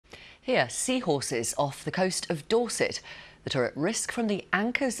Here, seahorses off the coast of Dorset that are at risk from the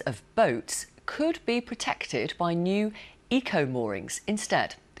anchors of boats could be protected by new eco-moorings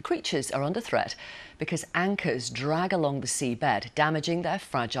instead. The creatures are under threat because anchors drag along the seabed, damaging their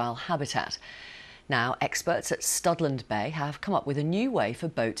fragile habitat. Now, experts at Studland Bay have come up with a new way for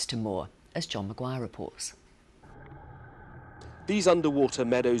boats to moor, as John Maguire reports. These underwater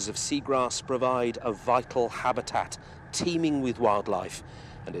meadows of seagrass provide a vital habitat teeming with wildlife,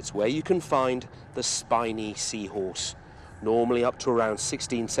 and it's where you can find the spiny seahorse. Normally up to around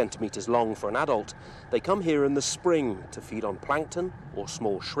 16 centimetres long for an adult, they come here in the spring to feed on plankton or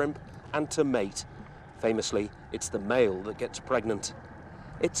small shrimp and to mate. Famously, it's the male that gets pregnant.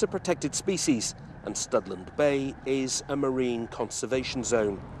 It's a protected species, and Studland Bay is a marine conservation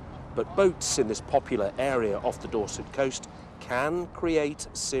zone. But boats in this popular area off the Dorset coast can create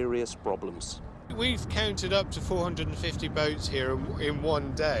serious problems. We've counted up to 450 boats here in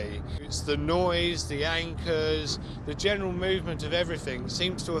one day. It's the noise, the anchors, the general movement of everything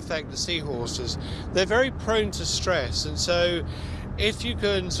seems to affect the seahorses. They're very prone to stress, and so if you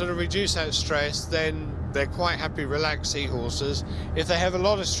can sort of reduce that stress, then they're quite happy, relaxed seahorses. If they have a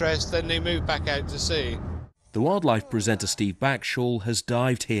lot of stress, then they move back out to sea. The wildlife presenter Steve Backshall has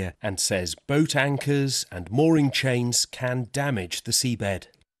dived here and says boat anchors and mooring chains can damage the seabed.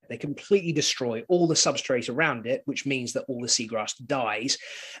 They completely destroy all the substrate around it, which means that all the seagrass dies,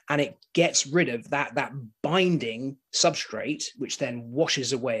 and it gets rid of that binding substrate, which then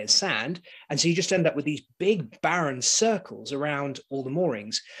washes away as sand. And so you just end up with these big barren circles around all the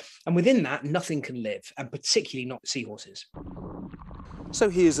moorings. And within that, nothing can live, and particularly not seahorses. So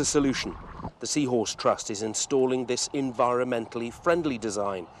here's a solution. The Seahorse Trust is installing this environmentally friendly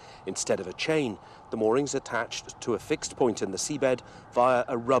design. Instead of a chain, the moorings attached to a fixed point in the seabed via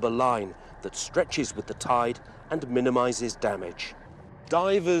a rubber line that stretches with the tide and minimises damage.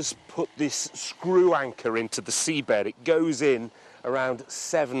 Divers put this screw anchor into the seabed. It goes in around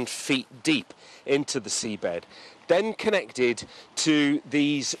 7 feet deep into the seabed, then connected to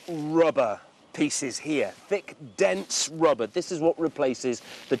these rubber pieces here, thick, dense rubber. This is what replaces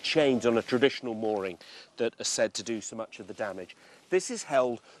the chains on a traditional mooring that are said to do so much of the damage. This is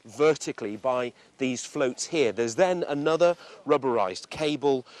held vertically by these floats here. There's then another rubberized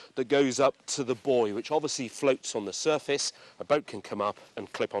cable that goes up to the buoy, which obviously floats on the surface. A boat can come up and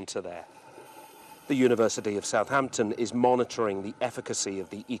clip onto there. The University of Southampton is monitoring the efficacy of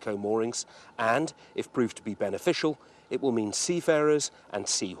the eco-moorings, and if proved to be beneficial, it will mean seafarers and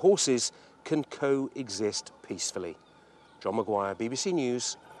seahorses can coexist peacefully. John Maguire, BBC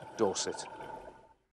News, Dorset.